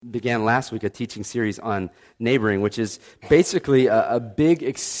began last week a teaching series on neighboring, which is basically a big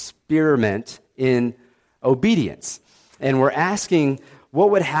experiment in obedience. And we're asking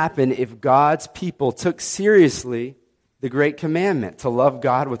what would happen if God's people took seriously the great commandment to love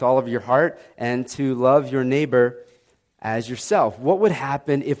God with all of your heart and to love your neighbor as yourself. What would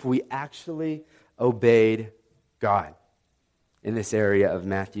happen if we actually obeyed God in this area of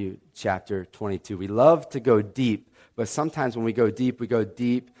Matthew chapter 22? We love to go deep, but sometimes when we go deep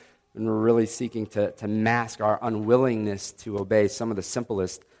and we're really seeking to mask our unwillingness to obey some of the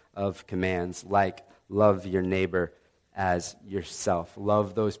simplest of commands, like love your neighbor as yourself.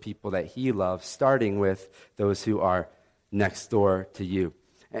 Love those people that he loves, starting with those who are next door to you.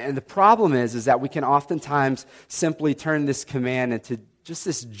 And the problem is that we can oftentimes simply turn this command into just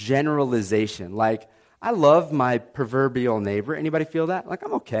this generalization, like, I love my proverbial neighbor. Anybody feel that? Like,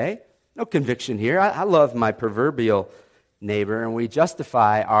 I'm okay. No conviction here. I love my proverbial neighbor, and we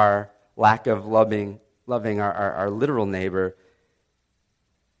justify our lack of loving our literal neighbor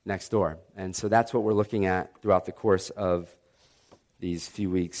next door. And so that's what we're looking at throughout the course of these few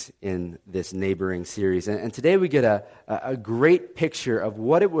weeks in this neighboring series. And today we get a great picture of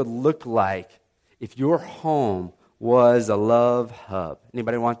what it would look like if your home was a love hub.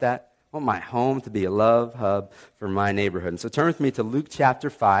 Anybody want that? I want my home to be a love hub for my neighborhood. And so turn with me to Luke chapter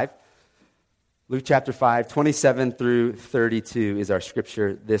 5. Luke chapter 5, 27 through 32 is our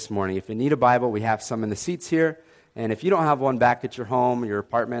scripture this morning. If you need a Bible, we have some in the seats here. And if you don't have one back at your home, your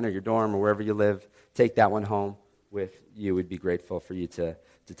apartment, or your dorm, or wherever you live, take that one home with you. We'd be grateful for you to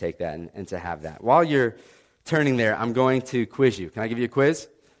take that and to have that. While you're turning there, I'm going to quiz you. Can I give you a quiz?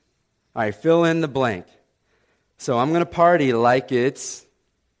 All right, fill in the blank. So I'm going to party like it's...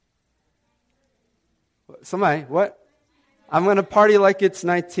 Somebody, what? I'm going to party like it's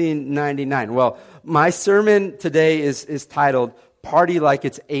 1999. Well, my sermon today is titled Party Like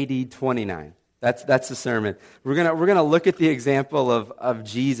It's AD 29. That's the sermon. We're gonna look at the example of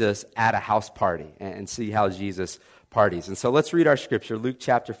Jesus at a house party and see how Jesus parties. And so let's read our scripture, Luke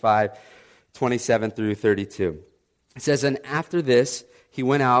chapter 5, 27 through 32. It says, "And after this, he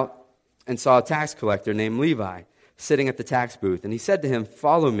went out and saw a tax collector named Levi sitting at the tax booth. And he said to him,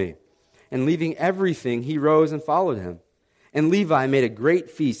 'Follow me.' And leaving everything, he rose and followed him. And Levi made a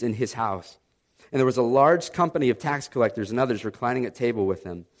great feast in his house. And there was a large company of tax collectors and others reclining at table with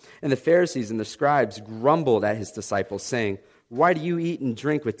him. And the Pharisees and the scribes grumbled at his disciples, saying, 'Why do you eat and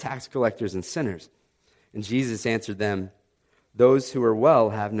drink with tax collectors and sinners?' And Jesus answered them, 'Those who are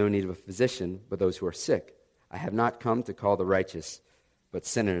well have no need of a physician, but those who are sick. I have not come to call the righteous, but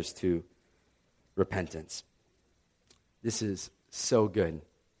sinners to repentance.'" This is so good.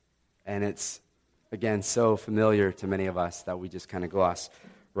 And it's, again, so familiar to many of us that we just kind of gloss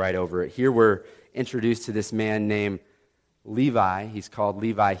right over it. Here we're introduced to this man named Levi. He's called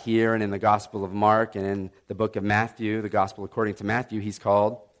Levi here and in the Gospel of Mark, and in the book of Matthew, the Gospel according to Matthew, he's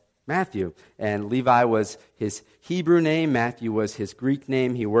called Matthew. And Levi was his Hebrew name. Matthew was his Greek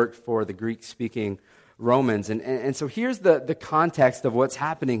name. He worked for the Greek-speaking Romans. And so here's the context of what's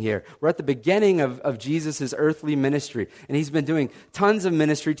happening here. We're at the beginning of Jesus' earthly ministry, and he's been doing tons of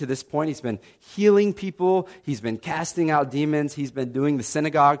ministry to this point. He's been healing people. He's been casting out demons. He's been doing the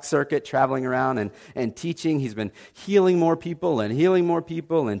synagogue circuit, traveling around and teaching. He's been healing more people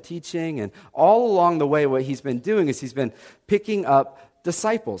and teaching. And all along the way, what he's been doing is he's been picking up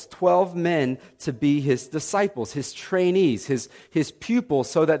disciples, 12 men to be his disciples, his trainees, his pupils,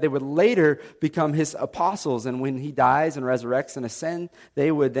 so that they would later become his apostles. And when he dies and resurrects and ascends,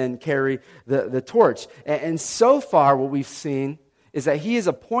 they would then carry the torch. And so far, what we've seen is that he has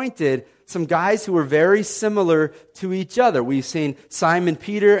appointed some guys who are very similar to each other. We've seen Simon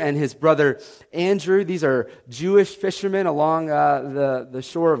Peter and his brother Andrew. These are Jewish fishermen along the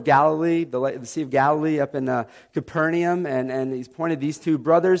shore of Galilee, the Sea of Galilee up in Capernaum, and he's appointed these two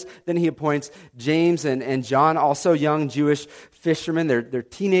brothers. Then he appoints James and John, also young Jewish fishermen. They're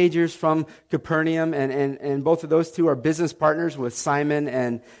teenagers from Capernaum, and both of those two are business partners with Simon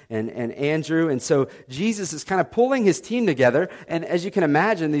and Andrew. And so Jesus is kind of pulling his team together, and as you can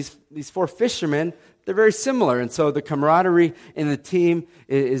imagine, these four fishermen, they're very similar, and so the camaraderie in the team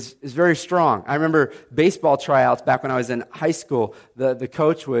is very strong. I remember baseball tryouts back when I was in high school. The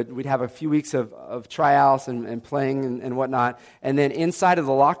coach we'd have a few weeks of tryouts and playing and whatnot, and then inside of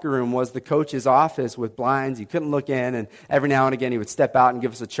the locker room was the coach's office with blinds. You couldn't look in, and every now and again he would step out and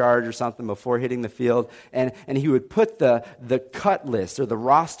give us a charge or something before hitting the field, and he would put the cut list or the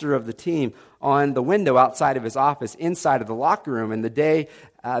roster of the team on the window outside of his office, inside of the locker room. And the day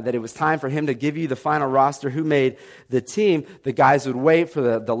that it was time for him to give you the final roster, who made the team, the guys would wait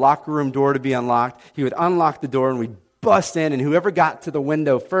for the locker room door to be unlocked. He would unlock the door, and we'd bust in, and whoever got to the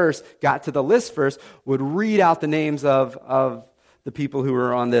window first, got to the list first, would read out the names of the people who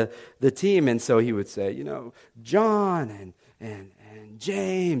were on the team. And so he would say, John and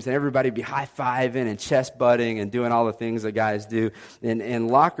James, and everybody would be high-fiving and chest-butting and doing all the things that guys do in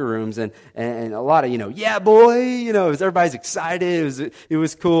locker rooms, and a lot of, yeah, boy, everybody's excited. It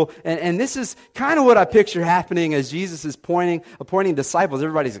was cool. And this is kind of what I picture happening as Jesus is appointing disciples.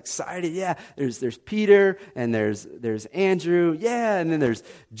 Everybody's excited. Yeah, there's Peter, and there's Andrew, yeah, and then there's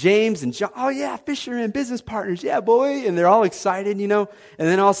James and John. Oh, yeah, fishermen, business partners, yeah, boy. And they're all excited, and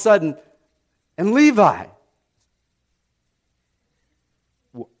then all of a sudden, and Levi.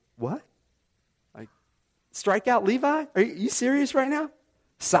 What? Like, strike out Levi? Are you serious right now?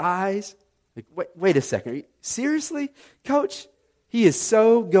 Size? Like, wait a second. Seriously? Coach, he is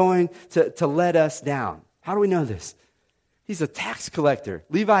so going to let us down. How do we know this? He's a tax collector.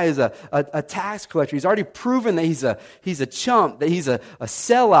 Levi is a tax collector. He's already proven that he's a chump, that he's a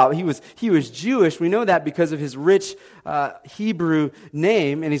sellout. He was Jewish. We know that because of his rich Hebrew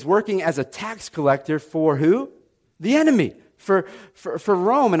name, and he's working as a tax collector for who? The enemy. For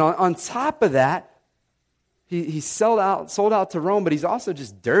Rome. And on top of that, he's sold out to Rome, but he's also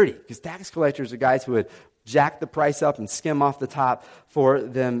just dirty, because tax collectors are guys who would jack the price up and skim off the top for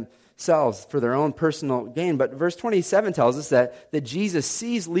themselves, for their own personal gain. But verse 27 tells us that Jesus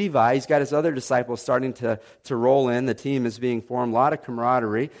sees Levi. He's got his other disciples starting to roll in. The team is being formed, a lot of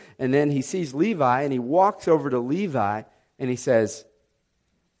camaraderie. And then he sees Levi, and he walks over to Levi, and he says,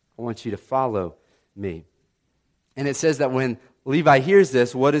 I want you to follow me. And it says that when Levi hears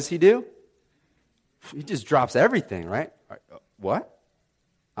this, what does he do? He just drops everything, right? What?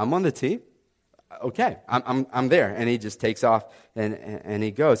 I'm on the team? Okay, I'm there. And he just takes off and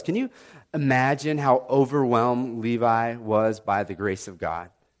he goes. Can you imagine how overwhelmed Levi was by the grace of God?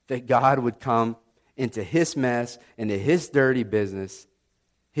 That God would come into his mess, into his dirty business,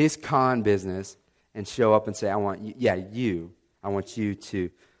 his con business, and show up and say, I want you to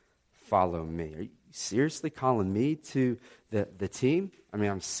follow me. Are you seriously calling me to the team? I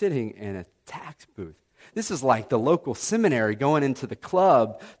mean, I'm sitting in a tax booth. This is like the local seminary going into the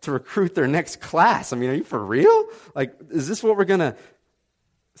club to recruit their next class. I mean, are you for real? Like, is this what we're gonna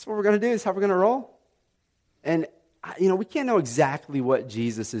do? Is how we're gonna roll? And we can't know exactly what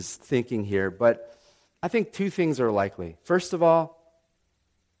Jesus is thinking here, but I think two things are likely. First of all,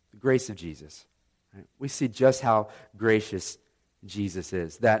 the grace of Jesus. Right? We see just how gracious Jesus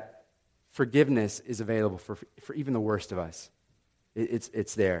is. That forgiveness is available for even the worst of us.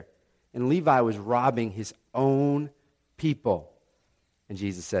 It's there. And Levi was robbing his own people. And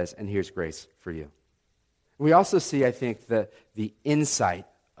Jesus says, and here's grace for you. We also see, I think, the insight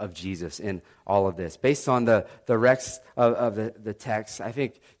of Jesus in all of this. Based on the rest of the text, I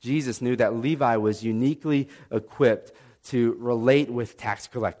think Jesus knew that Levi was uniquely equipped to relate with tax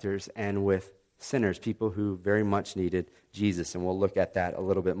collectors and with sinners, people who very much needed Jesus, and we'll look at that a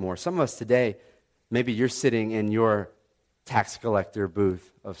little bit more. Some of us today, maybe you're sitting in your tax collector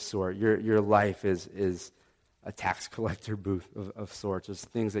booth of sort. Your life is a tax collector booth of sorts. There's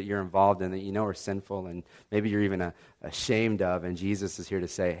things that you're involved in that you know are sinful, and maybe you're even ashamed of, and Jesus is here to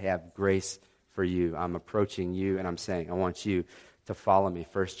say, hey, I have grace for you. I'm approaching you, and I'm saying, I want you to follow me.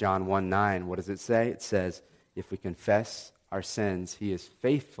 1 John 1:9, what does it say? It says, if we confess our sins, he is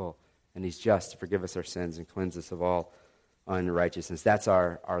faithful and he's just to forgive us our sins and cleanse us of all unrighteousness. That's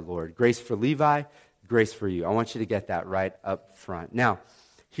our Lord. Grace for Levi, grace for you. I want you to get that right up front. Now,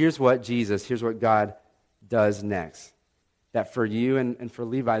 here's what God does next. That for you and for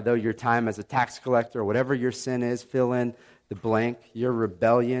Levi, though your time as a tax collector, whatever your sin is, fill in the blank, your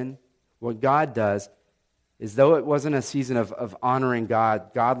rebellion, what God does is, though it wasn't a season of honoring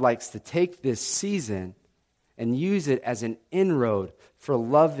God, God likes to take this season and use it as an inroad for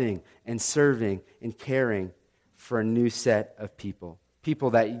loving and serving and caring for a new set of people.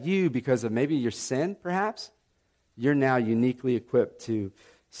 People that you, because of maybe your sin, perhaps, you're now uniquely equipped to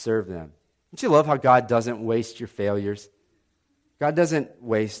serve them. Don't you love how God doesn't waste your failures? God doesn't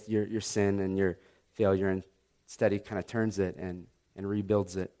waste your sin and your failure, and instead he kind of turns it and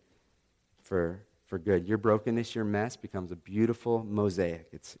rebuilds it for good. Your brokenness, your mess becomes a beautiful mosaic.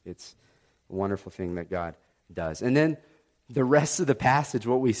 It's a wonderful thing that God does. And then the rest of the passage,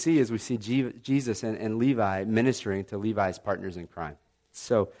 what we see is we see Jesus and Levi ministering to Levi's partners in crime. It's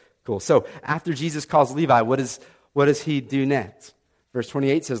so cool. So after Jesus calls Levi, what does he do next? Verse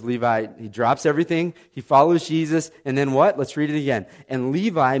 28 says Levi, he drops everything, he follows Jesus, and then what? Let's read it again. And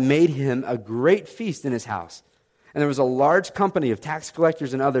Levi made him a great feast in his house. And there was a large company of tax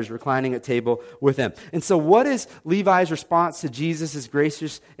collectors and others reclining at table with him. And so what is Levi's response to Jesus'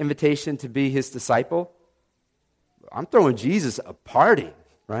 gracious invitation to be his disciple? I'm throwing Jesus a party,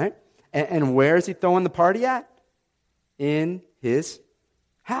 right? And where is he throwing the party at? In his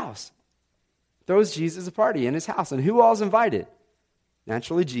house. Throws Jesus a party in his house. And who all is invited?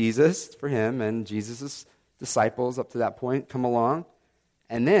 Naturally, Jesus for him, and Jesus' disciples up to that point come along.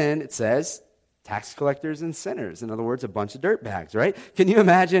 And then it says, tax collectors and sinners. In other words, a bunch of dirtbags, right? Can you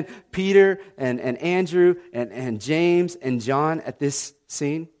imagine Peter and Andrew and James and John at this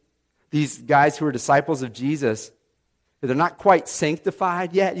scene? These guys who are disciples of Jesus, they're not quite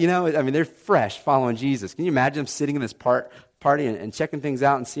sanctified yet, you know? I mean, they're fresh following Jesus. Can you imagine them sitting in this party and checking things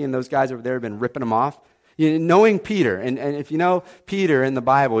out and seeing those guys over there have been ripping them off? You know, knowing Peter, and if you know Peter in the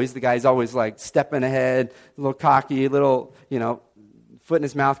Bible, he's the guy who's always like stepping ahead, a little cocky, a little, you know, foot in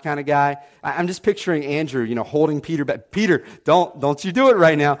his mouth kind of guy. I'm just picturing Andrew, you know, holding Peter back. Peter, don't you do it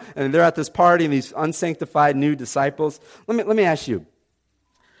right now. And they're at this party, and these unsanctified new disciples. Let me ask you,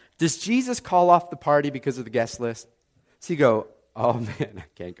 does Jesus call off the party because of the guest list? Does he go, oh man, I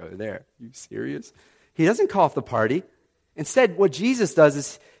can't go there. Are you serious? He doesn't call off the party. Instead, what Jesus does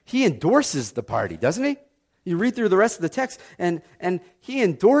is he endorses the party, doesn't he? You read through the rest of the text, and he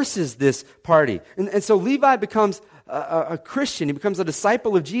endorses this party. And so Levi becomes a Christian. He becomes a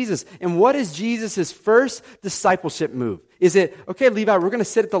disciple of Jesus. And what is Jesus' first discipleship move? Is it, okay, Levi, we're going to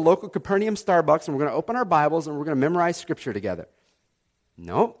sit at the local Capernaum Starbucks, and we're going to open our Bibles, and we're going to memorize Scripture together?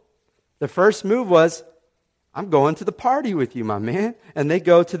 No. The first move was, I'm going to the party with you, my man. And they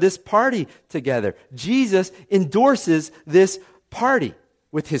go to this party together. Jesus endorses this party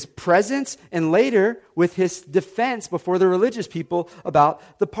with his presence and later with his defense before the religious people about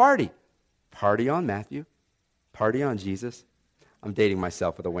the party. Party on Matthew. Party on Jesus. I'm dating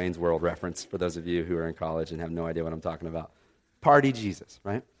myself with a Wayne's World reference for those of you who are in college and have no idea what I'm talking about. Party Jesus,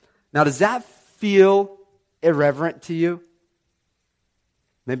 right? Now, does that feel irreverent to you?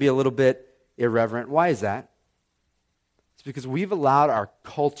 Maybe a little bit irreverent. Why is that? It's because we've allowed our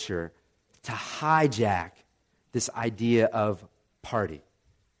culture to hijack this idea of party.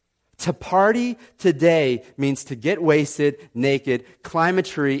 To party today means to get wasted, naked, climb a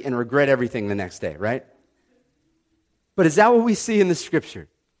tree, and regret everything the next day, right? But is that what we see in the Scripture?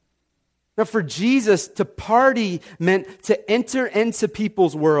 Now, for Jesus, to party meant to enter into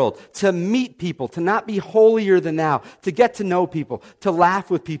people's world, to meet people, to not be holier than thou, to get to know people, to laugh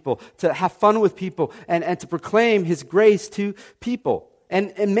with people, to have fun with people, and to proclaim his grace to people.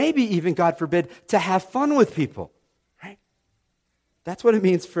 And maybe even, God forbid, to have fun with people. Right? That's what it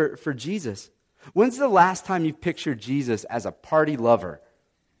means for Jesus. When's the last time you pictured Jesus as a party lover?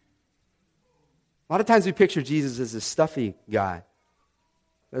 A lot of times we picture Jesus as a stuffy guy.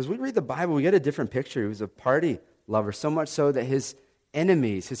 As we read the Bible, we get a different picture. He was a party lover, so much so that his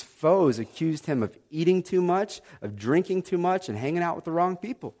enemies, his foes, accused him of eating too much, of drinking too much, and hanging out with the wrong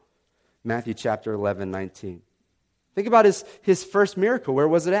people. Matthew chapter 11, 19. Think about his first miracle. Where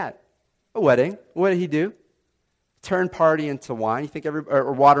was it at? A wedding. What did he do? Turn party into wine. You think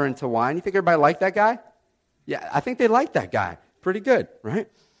or water into wine. You think everybody liked that guy? Yeah, I think they liked that guy. Pretty good, right?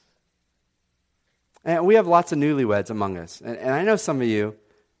 And we have lots of newlyweds among us. And I know some of you,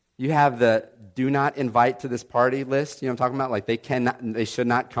 you have the do not invite to this party list. You know what I'm talking about? Like they should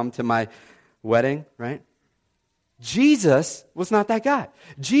not come to my wedding, right? Jesus was not that guy.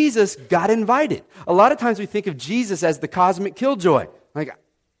 Jesus got invited. A lot of times we think of Jesus as the cosmic killjoy. Like,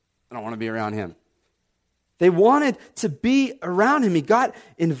 I don't want to be around him. They wanted to be around him. He got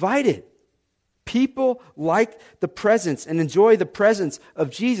invited. People like the presence and enjoy the presence of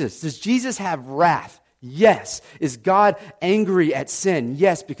Jesus. Does Jesus have wrath? Yes. Is God angry at sin?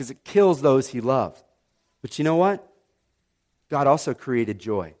 Yes, because it kills those he loves. But you know what? God also created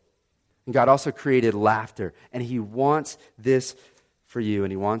joy. And God also created laughter. And he wants this for you,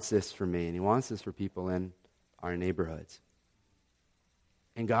 and he wants this for me, and he wants this for people in our neighborhoods.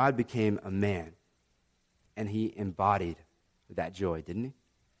 And God became a man, and he embodied that joy, didn't he?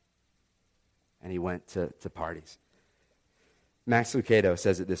 And he went to parties. Max Lucado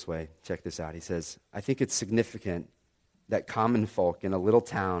says it this way. Check this out. He says, I think it's significant that common folk in a little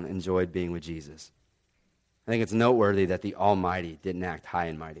town enjoyed being with Jesus. I think it's noteworthy that the Almighty didn't act high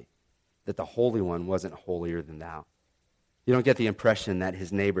and mighty, that the Holy One wasn't holier than thou. You don't get the impression that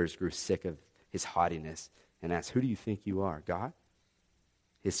his neighbors grew sick of his haughtiness and asked, who do you think you are, God?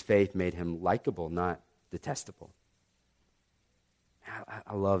 His faith made him likable, not detestable.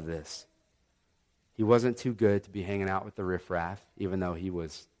 I love this. He wasn't too good to be hanging out with the riffraff, even though he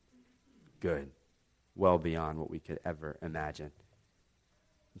was good, well beyond what we could ever imagine.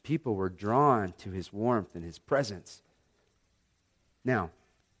 And people were drawn to his warmth and his presence. Now,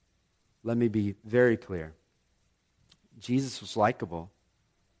 let me be very clear. Jesus was likable,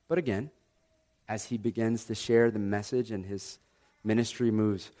 but again, as he begins to share the message and his ministry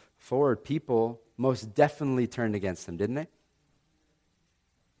moves forward, people most definitely turned against him, didn't they?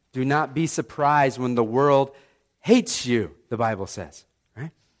 Do not be surprised when the world hates you, the Bible says,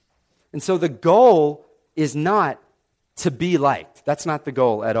 right? And so the goal is not to be liked. That's not the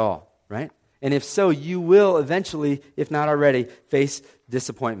goal at all, right? And if so, you will eventually, if not already, face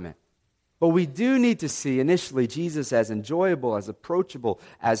disappointment. But we do need to see initially Jesus as enjoyable, as approachable,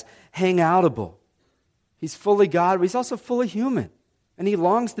 as hangoutable. He's fully God, but he's also fully human. And he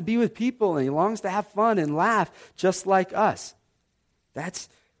longs to be with people, and he longs to have fun and laugh just like us. That's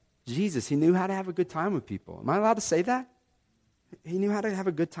Jesus. He knew how to have a good time with people. Am I allowed to say that? He knew how to have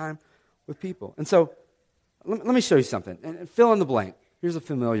a good time with people. And so, let me show you something. And fill in the blank. Here's a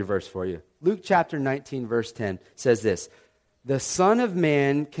familiar verse for you. Luke chapter 19, verse 10 says this: "The Son of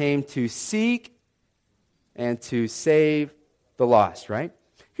Man came to seek and to save the lost," right?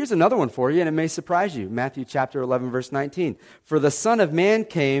 Here's another one for you, and it may surprise you. Matthew chapter 11, verse 19. "For the Son of Man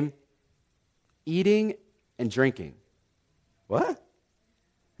came eating and drinking." What?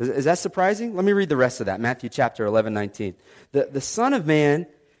 Is that surprising? Let me read the rest of that. Matthew chapter 11, 19. The Son of Man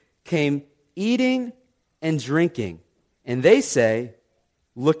came eating and drinking, and they say,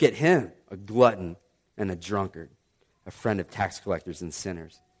 "Look at him, a glutton and a drunkard, a friend of tax collectors and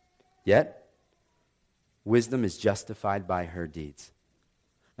sinners." Yet, wisdom is justified by her deeds.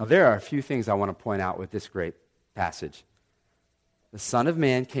 Now, there are a few things I want to point out with this great passage. The Son of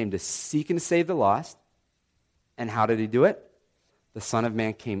Man came to seek and save the lost. And how did he do it? The Son of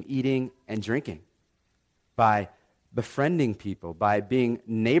Man came eating and drinking, by befriending people, by being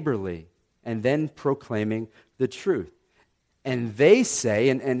neighborly, and then proclaiming the truth. And they say,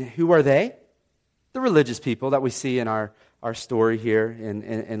 and who are they? The religious people that we see in our story here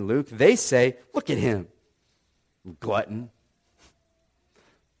in Luke. They say, "Look at him, glutton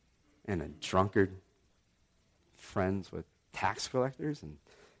and a drunkard, friends with tax collectors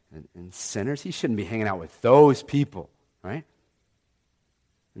and sinners. He shouldn't be hanging out with those people," right?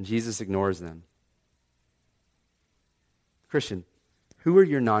 And Jesus ignores them. Christian, who are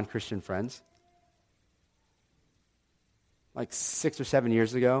your non-Christian friends? Like 6 or 7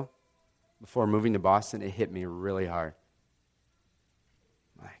 years ago, before moving to Boston, it hit me really hard.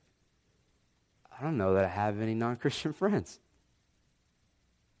 Like, I don't know that I have any non-Christian friends.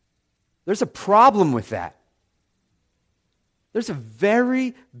 There's a problem with that. There's a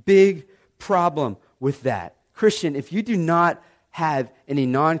very big problem with that. Christian, if you do not have any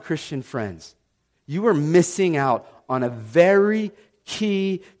non-Christian friends, you are missing out on a very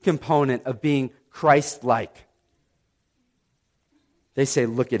key component of being Christ-like. They say,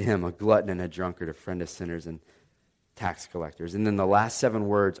 "Look at him, a glutton and a drunkard, a friend of sinners and tax collectors." And then the last 7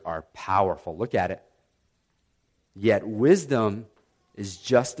 words are powerful. Look at it. "Yet wisdom is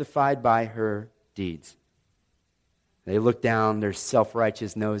justified by her deeds." They look down their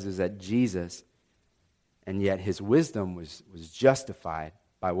self-righteous noses at Jesus, and yet his wisdom was justified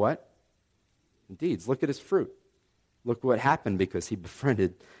by what? Deeds. Look at his fruit. Look what happened because he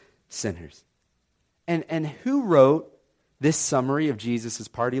befriended sinners. And who wrote this summary of Jesus'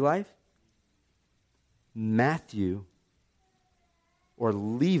 party life? Matthew or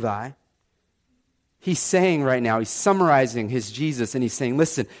Levi. He's saying right now, he's summarizing his Jesus, and he's saying,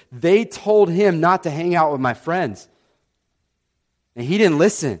 listen, they told him not to hang out with my friends. And he didn't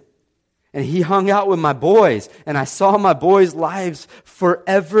listen. And he hung out with my boys, and I saw my boys' lives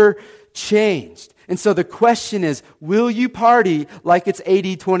forever changed. And so the question is, will you party like it's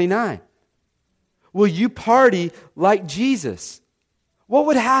AD 29? Will you party like Jesus? What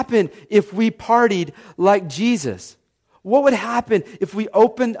would happen if we partied like Jesus? What would happen if we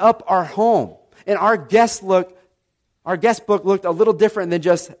opened up our home and our guest book looked a little different than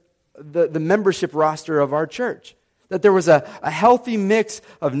just the membership roster of our church? That there was a healthy mix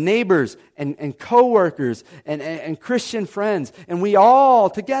of neighbors and coworkers and Christian friends, and we all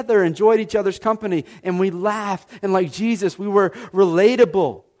together enjoyed each other's company, and we laughed, and like Jesus, we were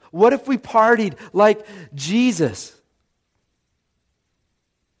relatable. What if we partied like Jesus?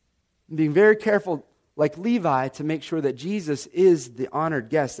 Being very careful, like Levi, to make sure that Jesus is the honored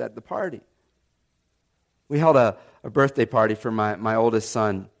guest at the party. We held a birthday party for my oldest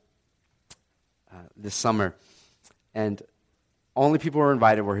son this summer. And only people who were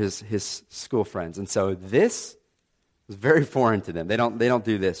invited were his school friends. And so this was very foreign to them. They don't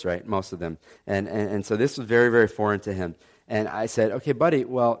do this, right? Most of them. And so this was very, very foreign to him. And I said, okay, buddy,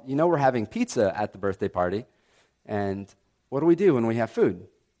 well, you know we're having pizza at the birthday party. And what do we do when we have food?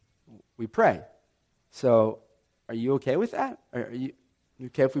 We pray. So are you okay with that? Are you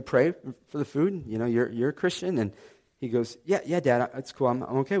okay if we pray for the food? You know, you're a Christian. And he goes, yeah, Dad, it's cool. I'm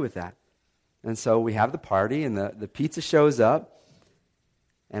okay with that. And so we have the party, and the pizza shows up.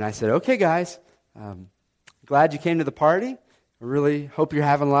 And I said, okay, guys, glad you came to the party. I really hope you're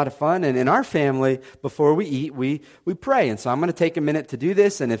having a lot of fun. And in our family, before we eat, we pray. And so I'm going to take a minute to do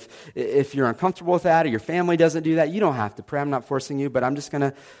this. And if you're uncomfortable with that or your family doesn't do that, you don't have to pray. I'm not forcing you, but I'm just going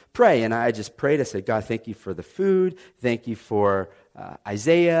to pray. And I just prayed. I said, God, thank you for the food. Thank you for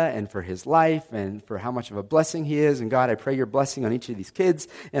Isaiah and for his life and for how much of a blessing he is. And God, I pray your blessing on each of these kids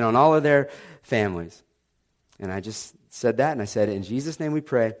and on all of their families. And I just said that, and I said, in Jesus' name we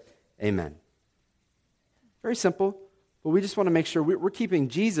pray, amen. Very simple. But we just want to make sure we're keeping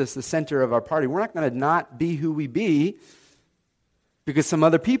Jesus the center of our party. We're not going to not be who we be because some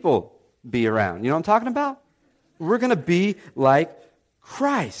other people be around. You know what I'm talking about? We're going to be like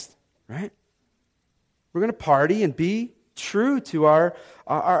Christ, right? We're going to party and be true to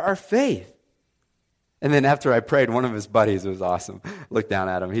our faith. And then after I prayed, one of his buddies, it was awesome, looked down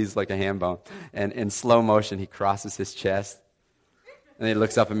at him. He's like a ham bone. And in slow motion, he crosses his chest. And he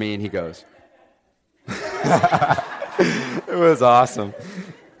looks up at me and he goes. It was awesome.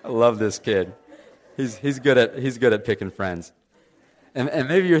 I love this kid. He's good at picking friends. And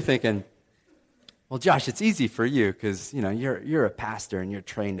maybe you're thinking, well, Josh, it's easy for you because you're a pastor and you're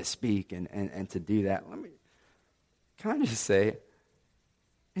trained to speak and to do that. Can I just say,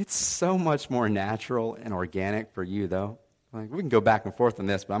 it's so much more natural and organic for you, though. Like, we can go back and forth on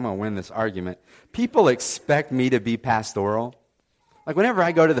this, but I'm going to win this argument. People expect me to be pastoral. Like, whenever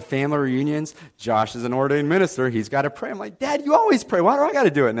I go to the family reunions, Josh is an ordained minister. He's got to pray. I'm like, Dad, you always pray. Why do I got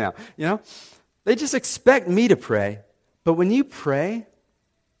to do it now? They just expect me to pray. But when you pray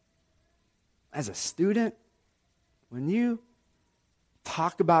as a student, when you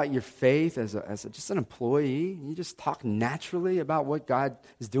talk about your faith as just an employee, you just talk naturally about what God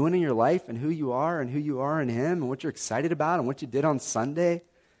is doing in your life and who you are in Him and what you're excited about and what you did on Sunday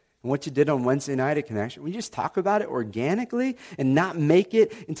and what you did on Wednesday night at Connection. We just talk about it organically and not make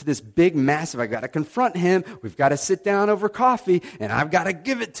it into this big, massive, I got to confront him, we've got to sit down over coffee, and I've got to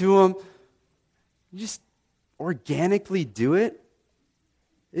give it to him. You just organically do it.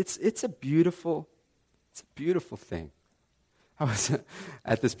 It's a beautiful thing. I was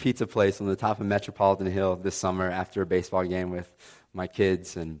at this pizza place on the top of Metropolitan Hill this summer after a baseball game with my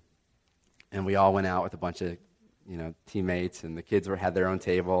kids, and we all went out with a bunch of teammates, and the kids had their own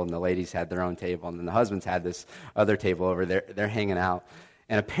table, and the ladies had their own table, and then the husbands had this other table over there. They're hanging out,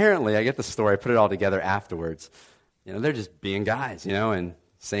 and apparently, I get the story, I put it all together afterwards. They're just being guys, and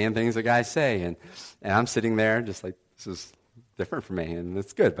saying things that guys say, and I'm sitting there just like, this is different for me, and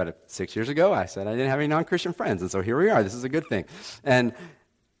it's good. But 6 years ago, I said I didn't have any non-Christian friends, and so here we are. This is a good thing. And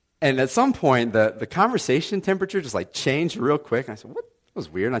at some point, the conversation temperature just like changed real quick, and I said, what? That was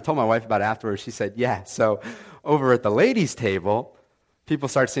weird. And I told my wife about it afterwards. She said, yeah. So over at the ladies' table, people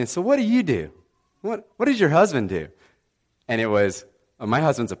started saying, so what do you do? What does your husband do? And it was, my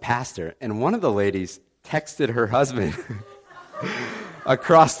husband's a pastor. And one of the ladies texted her husband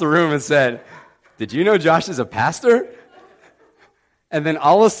across the room and said, did you know Josh is a pastor? And then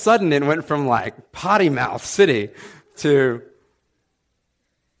all of a sudden it went from like potty mouth city to,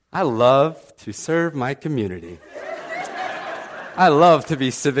 I love to serve my community. I love to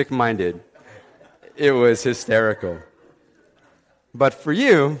be civic-minded. It was hysterical. But for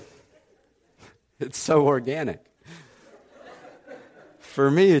you, it's so organic.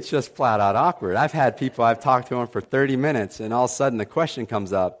 For me, it's just flat out awkward. I've had people, I've talked to them for 30 minutes, and all of a sudden the question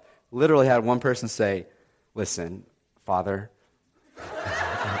comes up. Literally had one person say, listen, Father,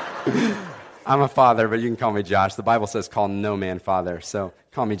 I'm a father, but you can call me Josh. The Bible says call no man father, so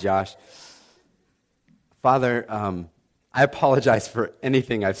call me Josh. Father, I apologize for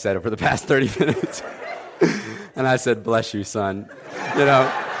anything I've said over the past 30 minutes. And I said, bless you, son.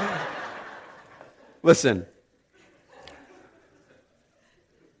 Listen,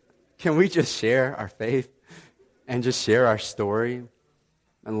 can we just share our faith and just share our story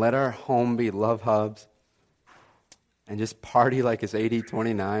and let our home be love hubs and just party like it's AD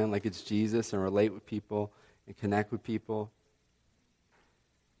 29, like it's Jesus, and relate with people and connect with people?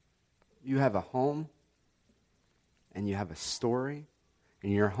 You have a home and you have a story,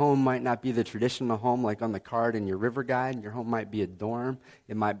 and your home might not be the traditional home like on the card in your river guide. Your home might be a dorm.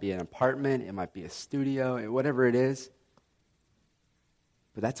 It might be an apartment. It might be a studio, whatever it is.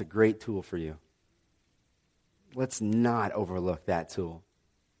 But that's a great tool for you. Let's not overlook that tool.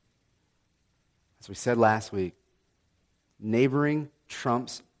 As we said last week, neighboring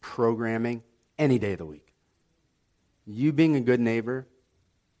trumps programming any day of the week. You being a good neighbor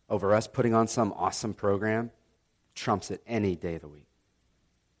over us putting on some awesome program trumps it any day of the week.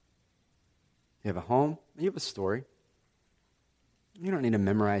 You have a home, you have a story. You don't need to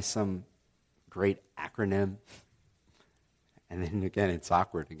memorize some great acronym. And then again, it's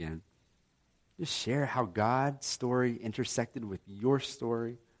awkward again. Just share how God's story intersected with your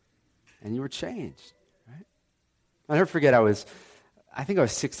story, and you were changed, right? I'll never forget, I think I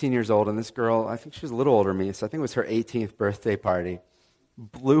was 16 years old, and this girl, I think she was a little older than me, so I think it was her 18th birthday party,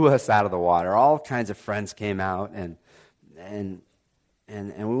 blew us out of the water. All kinds of friends came out, and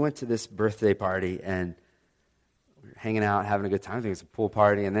we went to this birthday party, and we were hanging out, having a good time. I think it was a pool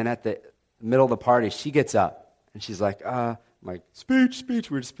party, and then at the middle of the party, she gets up, and she's like, I'm like,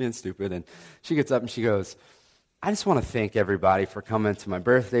 speech, we're just being stupid. And she gets up and she goes, I just want to thank everybody for coming to my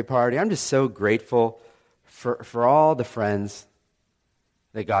birthday party. I'm just so grateful for all the friends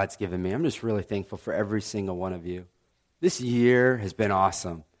that God's given me. I'm just really thankful for every single one of you. This year has been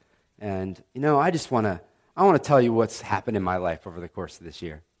awesome. And, I want to tell you what's happened in my life over the course of this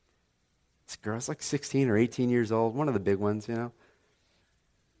year. This girl's like 16 or 18 years old, one of the big ones, And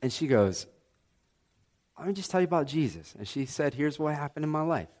she goes, let me just tell you about Jesus. And she said, here's what happened in my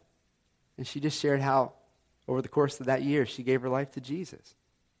life. And she just shared how, over the course of that year, she gave her life to Jesus.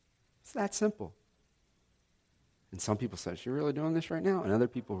 It's that simple. And some people said, is she really doing this right now? And other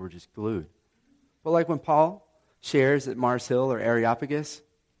people were just glued. But like when Paul shares at Mars Hill or Areopagus,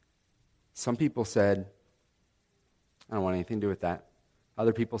 some people said, I don't want anything to do with that.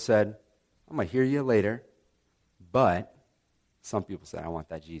 Other people said, I'm going to hear you later. But some people said, I want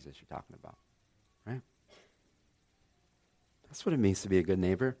that Jesus you're talking about. Right? That's what it means to be a good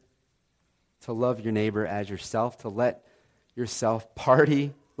neighbor. To love your neighbor as yourself, to let yourself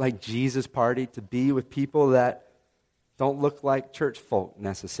party like Jesus partied, to be with people that don't look like church folk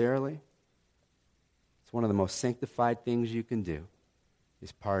necessarily. It's one of the most sanctified things you can do,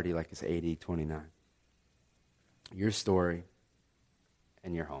 is party like it's AD 29. Your story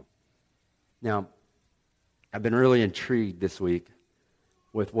and your home. Now, I've been really intrigued this week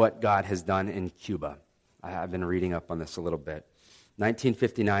with what God has done in Cuba. I've been reading up on this a little bit.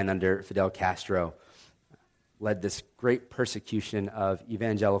 1959, under Fidel Castro, led this great persecution of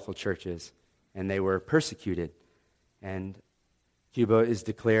evangelical churches, and they were persecuted. And Cuba is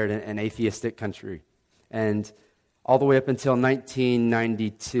declared an atheistic country. And all the way up until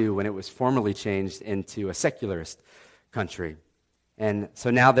 1992, when it was formally changed into a secularist country. And so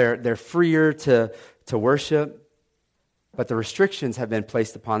now they're freer to worship, but the restrictions have been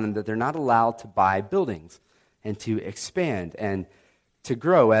placed upon them that they're not allowed to buy buildings and to expand and to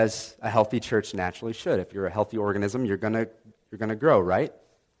grow as a healthy church naturally should. If you're a healthy organism, you're gonna grow, right?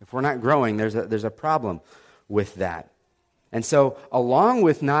 If we're not growing, there's a problem with that. And so, along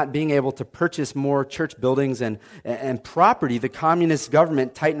with not being able to purchase more church buildings and property, the communist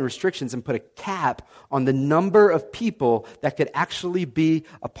government tightened restrictions and put a cap on the number of people that could actually be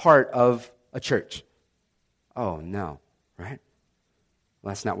a part of a church. Oh, no, right?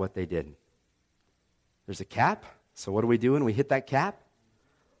 Well, that's not what they did. There's a cap, so what do we do when we hit that cap?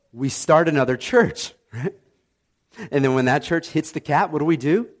 We start another church, right? And then when that church hits the cap, what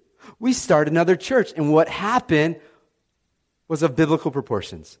do? We start another church. And what happened was of biblical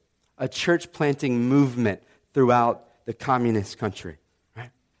proportions. A church planting movement throughout the communist country,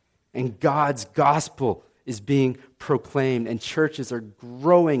 right? And God's gospel is being proclaimed, and churches are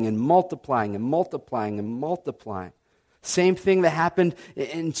growing and multiplying and multiplying and multiplying. Same thing that happened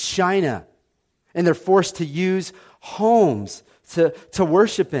in China. And they're forced to use homes to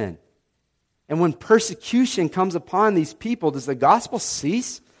worship in. And when persecution comes upon these people, does the gospel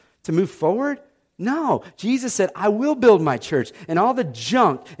cease to move forward? No. Jesus said, I will build my church, and all the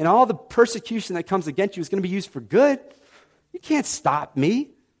junk and all the persecution that comes against you is going to be used for good. You can't stop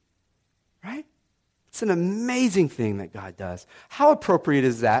me, right? It's an amazing thing that God does. How appropriate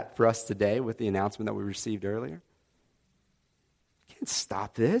is that for us today with the announcement that we received earlier? You can't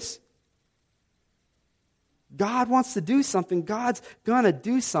stop this. God wants to do something. God's going to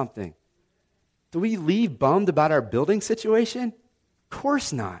do something. Do we leave bummed about our building situation? Of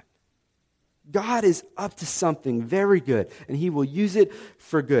course not. God is up to something very good, and he will use it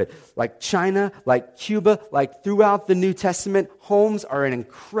for good. Like China, like Cuba, like throughout the New Testament, homes are an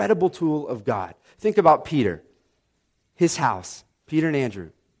incredible tool of God. Think about Peter, his house, Peter and Andrew.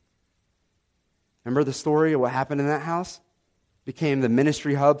 Remember the story of what happened in that house? Became the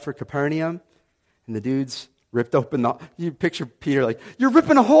ministry hub for Capernaum, and the dudes ripped open you picture Peter like, you're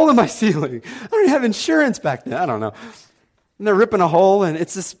ripping a hole in my ceiling. I don't even have insurance back then. I don't know. And they're ripping a hole, and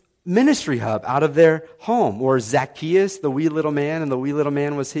it's this ministry hub out of their home. Or Zacchaeus, the wee little man, and the wee little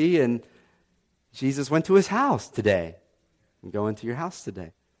man was he, and Jesus went to his house today. And go into your house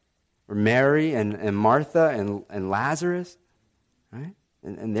today. Or Mary and Martha and Lazarus, right?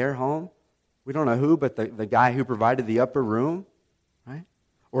 And their home. We don't know who, but the guy who provided the upper room, right?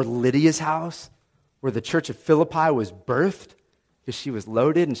 or Lydia's house, where the church of Philippi was birthed, because she was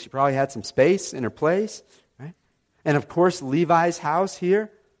loaded and she probably had some space in her place, right? And of course, Levi's house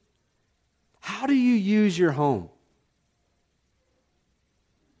here. How do you use your home?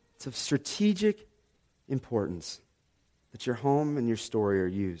 It's of strategic importance that your home and your story are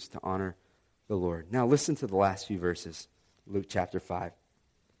used to honor the Lord. Now listen to the last few verses, Luke chapter 5,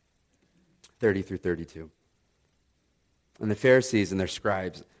 30 through 32. And the Pharisees and their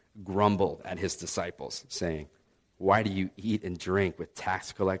scribes grumbled at his disciples, saying, "Why do you eat and drink with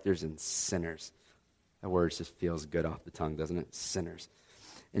tax collectors and sinners?" That word just feels good off the tongue, doesn't it? Sinners.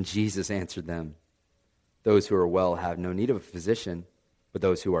 And Jesus answered them, "Those who are well have no need of a physician, but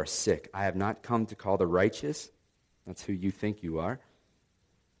those who are sick. I have not come to call the righteous," that's who you think you are,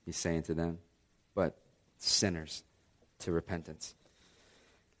 he's saying to them, "but sinners to repentance."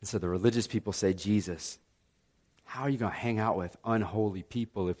 And so the religious people say, "Jesus, how are you going to hang out with unholy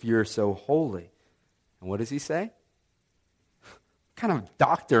people if you're so holy?" And what does he say? What kind of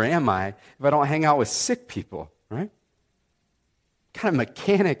doctor am I if I don't hang out with sick people, right? What kind of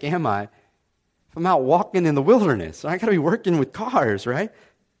mechanic am I if I'm out walking in the wilderness? I got to be working with cars, right?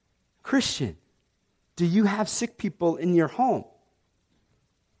 Christian, do you have sick people in your home?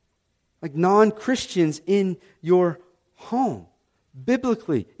 Like non-Christians in your home?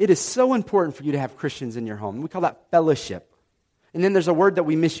 Biblically, it is so important for you to have Christians in your home. We call that fellowship. And then there's a word that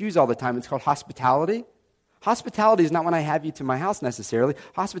we misuse all the time. It's called hospitality. Hospitality is not when I have you to my house necessarily.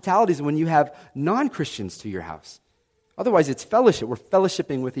 Hospitality is when you have non-Christians to your house. Otherwise, it's fellowship. We're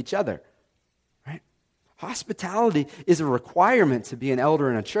fellowshipping with each other. Right? Hospitality is a requirement to be an elder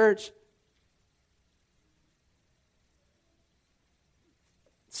in a church.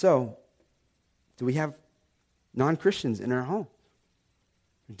 So, do we have non-Christians in our home?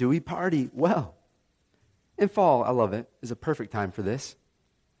 Do we party well? In fall, I love it, is a perfect time for this.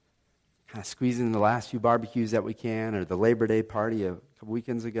 Kind of squeezing in the last few barbecues that we can, or the Labor Day party a couple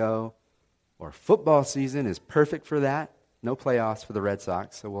weekends ago, or football season is perfect for that. No playoffs for the Red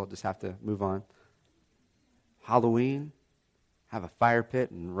Sox, so we'll just have to move on. Halloween, have a fire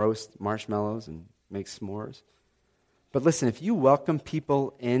pit and roast marshmallows and make s'mores. But listen, if you welcome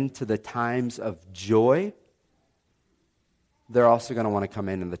people into the times of joy, they're also going to want to come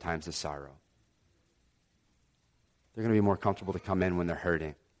in the times of sorrow. They're going to be more comfortable to come in when they're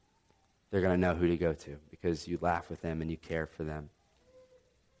hurting. They're going to know who to go to because you laugh with them and you care for them.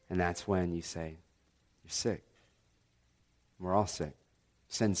 And that's when you say, "You're sick." We're all sick.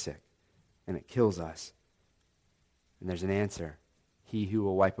 Sin's sick. And it kills us. And there's an answer. "He who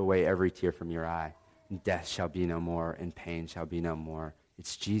will wipe away every tear from your eye, and death shall be no more, and pain shall be no more."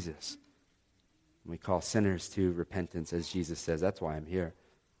 It's Jesus. We call sinners to repentance, as Jesus says. That's why I'm here.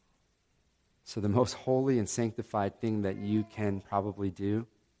 So the most holy and sanctified thing that you can probably do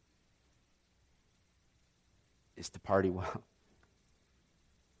is to party well.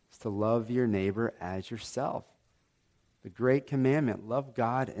 It's to love your neighbor as yourself. The great commandment, love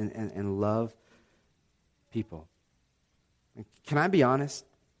God and love people. Can I be honest?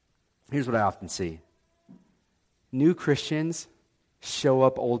 Here's what I often see. New Christians show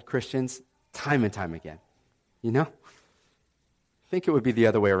up old Christians time and time again. You know? I think it would be the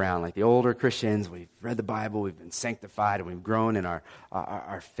other way around. Like the older Christians, we've read the Bible, we've been sanctified, and we've grown in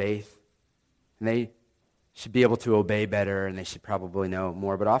our faith. And they should be able to obey better, and they should probably know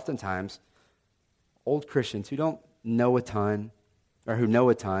more. But oftentimes, old Christians who don't know a ton, or who know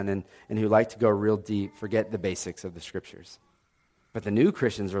a ton, and who like to go real deep, forget the basics of the Scriptures. But the new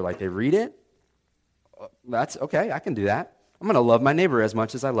Christians are like, they read it, that's okay, I can do that. I'm going to love my neighbor as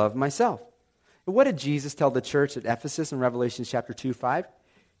much as I love myself. And what did Jesus tell the church at Ephesus in Revelation chapter 2:5?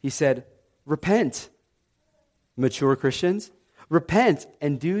 He said, "Repent, mature Christians. Repent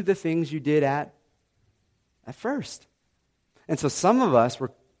and do the things you did at first." And so some of us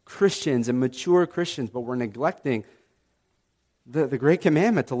were Christians and mature Christians, but we're neglecting the great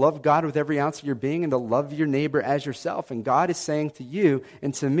commandment to love God with every ounce of your being and to love your neighbor as yourself. And God is saying to you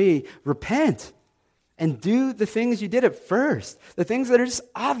and to me, repent and do the things you did at first, the things that are just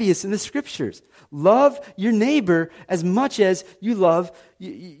obvious in the Scriptures. Love your neighbor as much as you love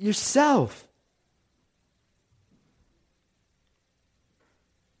yourself.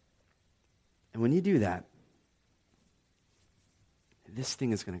 And when you do that, this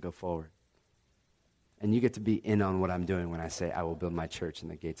thing is going to go forward. And you get to be in on what I'm doing when I say, "I will build my church and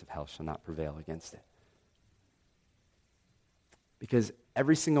the gates of hell shall not prevail against it." Because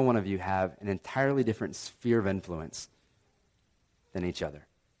every single one of you have an entirely different sphere of influence than each other.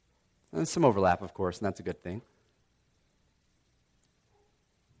 And there's some overlap, of course, and that's a good thing.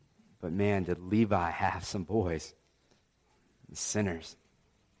 But man, did Levi have some boys, sinners.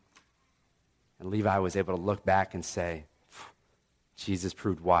 And Levi was able to look back and say, Jesus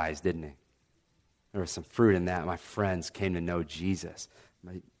proved wise, didn't he? There was some fruit in that. My friends came to know Jesus.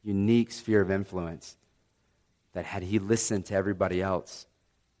 My unique sphere of influence that had he listened to everybody else,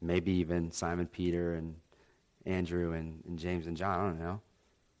 maybe even Simon Peter and Andrew and James and John, I don't know.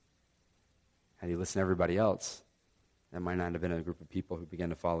 Had he listened to everybody else, that might not have been a group of people who began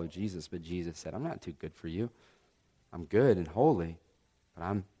to follow Jesus, but Jesus said, I'm not too good for you. I'm good and holy, but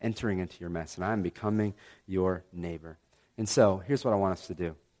I'm entering into your mess, and I'm becoming your neighbor. And so, here's what I want us to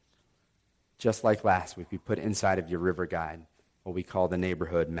do. Just like last week, we put inside of your river guide what we call the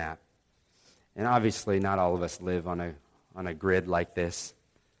neighborhood map. And obviously, not all of us live on a grid like this.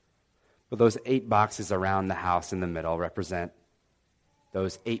 But those 8 boxes around the house in the middle represent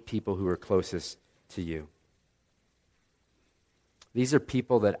those 8 people who are closest to you. These are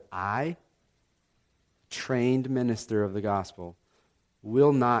people that I, trained minister of the gospel,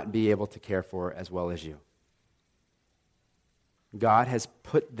 will not be able to care for as well as you. God has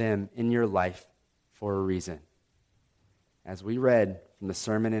put them in your life for a reason. As we read from the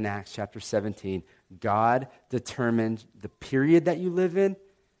sermon in Acts chapter 17, God determined the period that you live in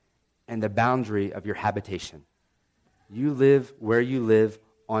and the boundary of your habitation. You live where you live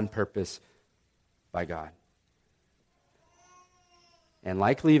on purpose by God. And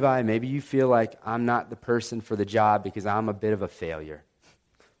like Levi, maybe you feel like I'm not the person for the job because I'm a bit of a failure.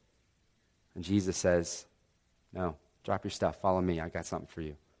 And Jesus says, no, drop your stuff, follow me, I got something for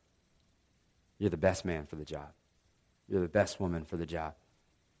you. You're the best man for the job. You're the best woman for the job.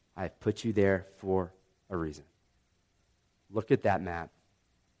 I have put you there for a reason. Look at that map.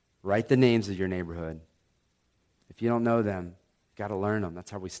 Write the names of your neighborhood. If you don't know them, you've got to learn them.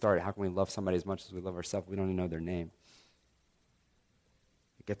 That's how we start. How can we love somebody as much as we love ourselves? We don't even know their name.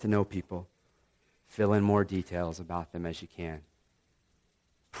 Get to know people. Fill in more details about them as you can.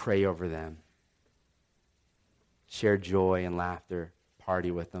 Pray over them. Share joy and laughter.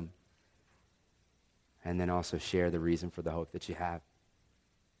 Party with them. And then also share the reason for the hope that you have.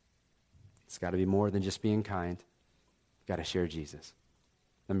 It's got to be more than just being kind. You've got to share Jesus.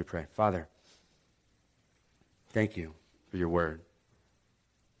 Let me pray. Father, thank you for your word.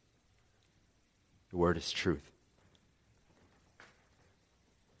 Your word is truth.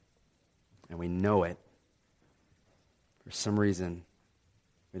 And we know it. For some reason,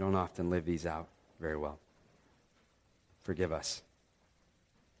 we don't often live these out very well. Forgive us.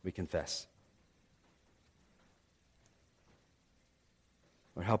 We confess.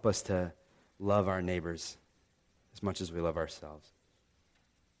 Lord, help us to love our neighbors as much as we love ourselves.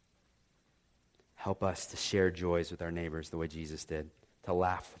 Help us to share joys with our neighbors the way Jesus did, to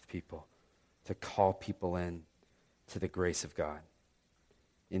laugh with people, to call people in to the grace of God,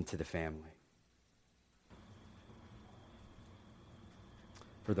 into the family.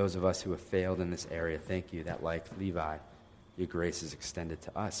 For those of us who have failed in this area, thank you that, like Levi, your grace is extended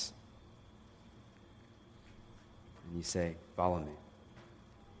to us. And you say, follow me.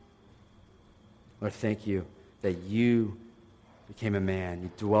 Lord, thank you that you became a man,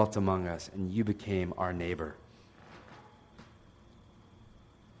 you dwelt among us, and you became our neighbor.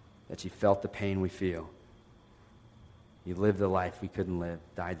 That you felt the pain we feel. You lived the life we couldn't live,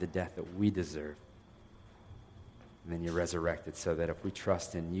 died the death that we deserve. And then you resurrected so that if we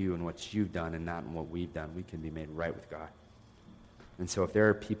trust in you and what you've done and not in what we've done, we can be made right with God. And so if there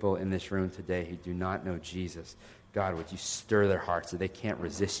are people in this room today who do not know Jesus, God, would you stir their hearts so they can't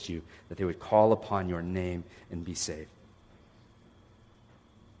resist you, that they would call upon your name and be saved.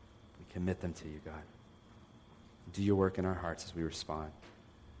 We commit them to you, God. Do your work in our hearts as we respond.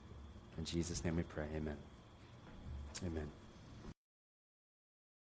 In Jesus' name we pray, amen. Amen.